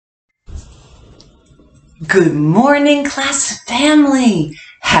Good morning, class family.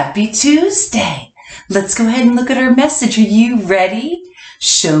 Happy Tuesday. Let's go ahead and look at our message. Are you ready?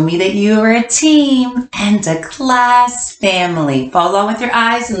 Show me that you are a team and a class family. Follow along with your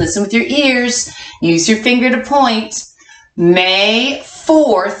eyes and listen with your ears. Use your finger to point. May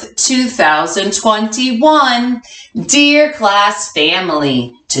 4th, 2021. Dear class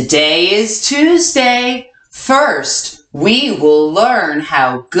family, today is Tuesday. First, we will learn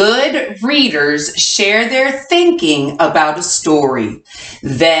how good readers share their thinking about a story.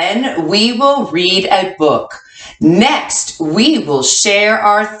 Then we will read a book. Next, we will share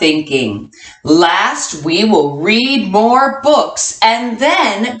our thinking. Last, we will read more books and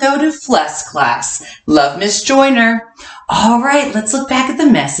then go to FLES class. Love, Miss Joyner. All right, let's look back at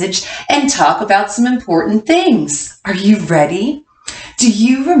the message and talk about some important things. Are you ready? Do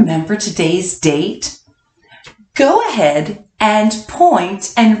you remember today's date? Go ahead and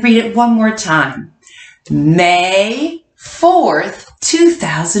point and read it one more time. May 4th,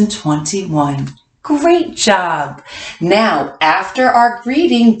 2021. Great job. Now, after our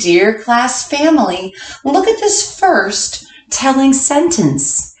greeting, dear class family, look at this first telling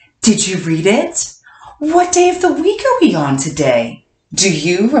sentence. Did you read it? What day of the week are we on today? Do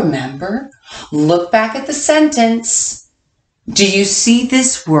you remember? Look back at the sentence. Do you see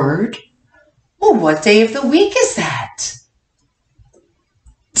this word? Well, what day of the week is that?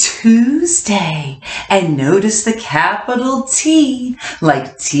 Tuesday. And notice the capital T,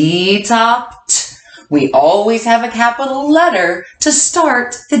 like T-topped. We always have a capital letter to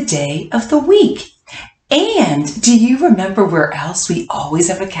start the day of the week. And do you remember where else we always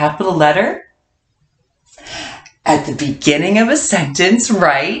have a capital letter? At the beginning of a sentence,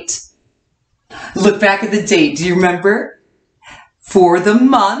 right? Look back at the date. Do you remember? For the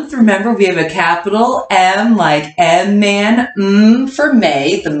month, remember we have a capital M like M-man, for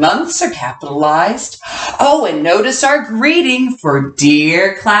May. The months are capitalized. Oh, and notice our greeting for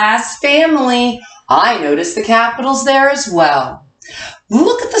dear class family. I noticed the capitals there as well.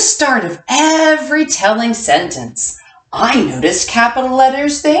 Look at the start of every telling sentence. I noticed capital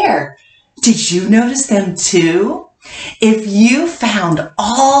letters there. Did you notice them too? If you found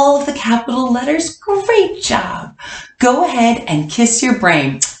all of the capital letters, great job. Go ahead and kiss your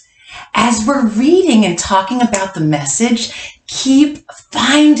brain. As we're reading and talking about the message, keep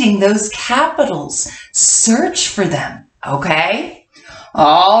finding those capitals. Search for them, okay?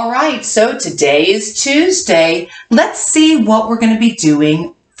 All right, so today is Tuesday. Let's see what we're going to be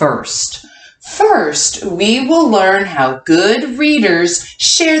doing first. First, we will learn how good readers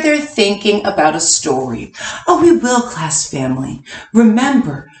share their thinking about a story. Oh, we will, class family.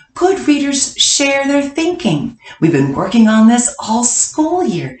 Remember, good readers share their thinking. We've been working on this all school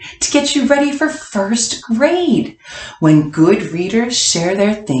year to get you ready for first grade. When good readers share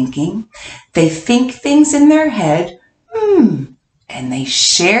their thinking, they think things in their head, and they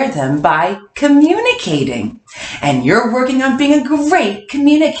share them by communicating. And you're working on being a great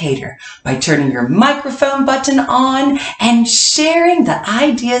communicator by turning your microphone button on and sharing the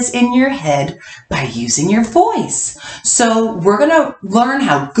ideas in your head by using your voice. So we're going to learn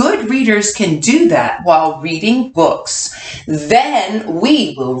how good readers can do that while reading books. Then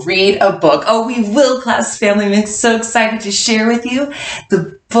we will read a book. Oh, we will, class family. I'm so excited to share with you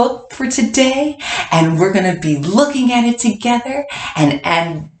the book for today, and we're going to be looking at it together, and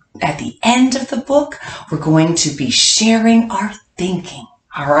at the end of the book we're going to be sharing our thinking.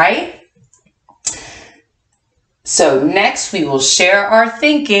 All right, so next we will share our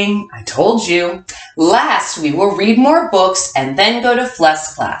thinking. I told you. Last, we will read more books and then go to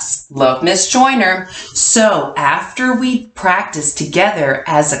FLES class. Love, Miss Joyner. So after we practice together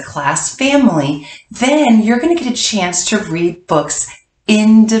as a class family, then you're going to get a chance to read books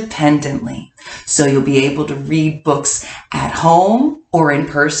independently. So you'll be able to read books at home or in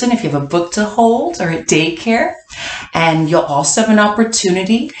person if you have a book to hold, or at daycare. And you'll also have an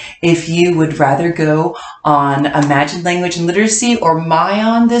opportunity, if you would rather go on Imagine Language and Literacy or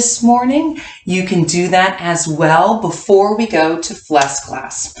Mayan this morning, you can do that as well before we go to FLES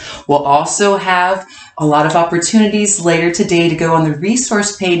class. We'll also have a lot of opportunities later today to go on the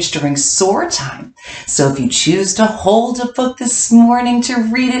resource page during SOAR time. So if you choose to hold a book this morning to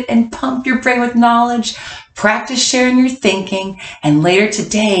read it and pump your brain with knowledge, practice sharing your thinking, and later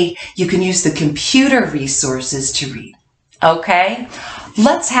today you can use the computer resources to read. Okay?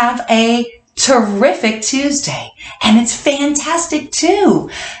 Let's have a terrific Tuesday, and it's fantastic too.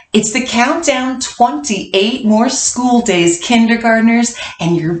 It's the countdown, 28 more school days, kindergartners,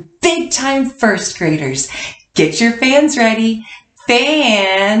 and your big time first graders. Get your fans ready.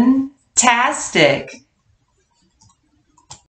 Fantastic.